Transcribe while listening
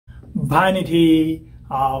vanity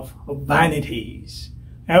of vanities.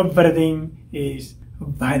 Everything is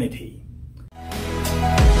vanity.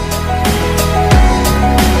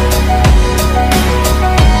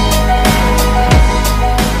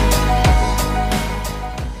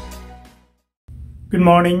 Good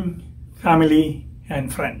morning, family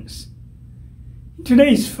and friends.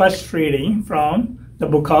 Today's first reading from the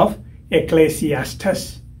book of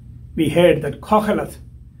Ecclesiastes. We heard that Akkalayil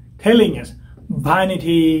telling us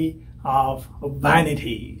vanity of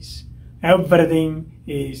vanities. Everything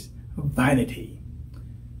is vanity.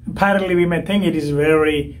 Apparently, we may think it is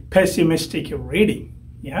very pessimistic reading.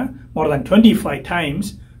 Yeah, more than 25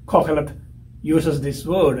 times Akkalayil uses this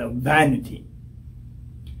word of vanity.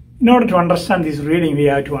 In order to understand this reading, we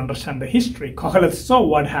have to understand the history. Akkalayil saw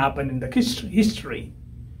what happened in the history.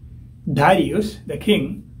 Darius, the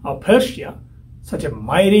king of Persia, such a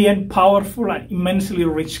mighty and powerful and immensely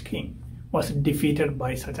rich king, was defeated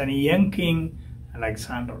by such a young king,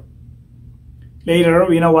 Alexander. Later,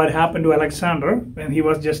 we know what happened to Alexander. When he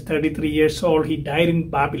was just 33 years old, he died in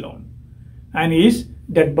Babylon. And his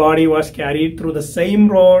dead body was carried through the same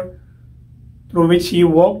road through which he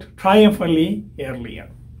walked triumphantly earlier.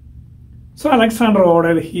 So Alexander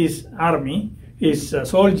ordered his army, his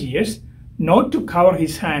soldiers, not to cover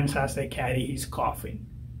his hands as they carry his coffin.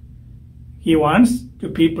 He wants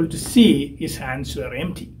people to see his hands were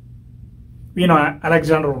empty. We know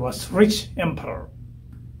Alexander was rich emperor.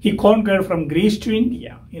 He conquered from Greece to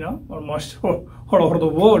India, almost all over the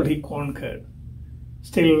world he conquered.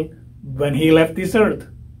 Still, when he left this earth,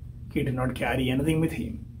 he did not carry anything with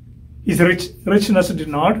him. His richness did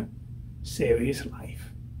not save his life.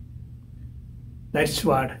 That's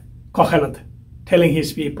what Akkalayil telling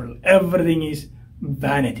his people, everything is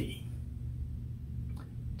vanity.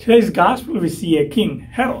 Today's gospel, we see a king,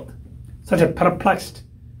 Herod, such a perplexed,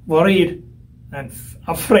 worried, and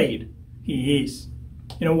afraid he is.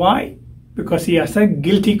 You know why? Because he has a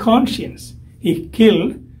guilty conscience. He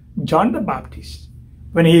killed John the Baptist.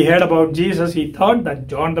 When he heard about Jesus, he thought that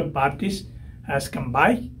John the Baptist has come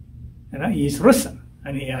back. He is risen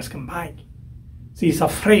and he has come back. So he's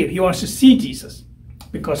afraid. He wants to see Jesus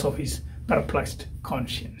because of his perplexed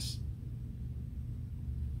conscience.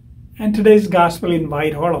 And today's gospel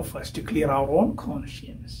invites all of us to clear our own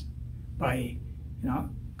conscience by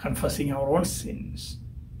confessing our own sins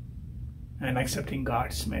and accepting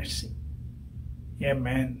God's mercy.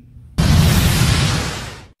 Amen.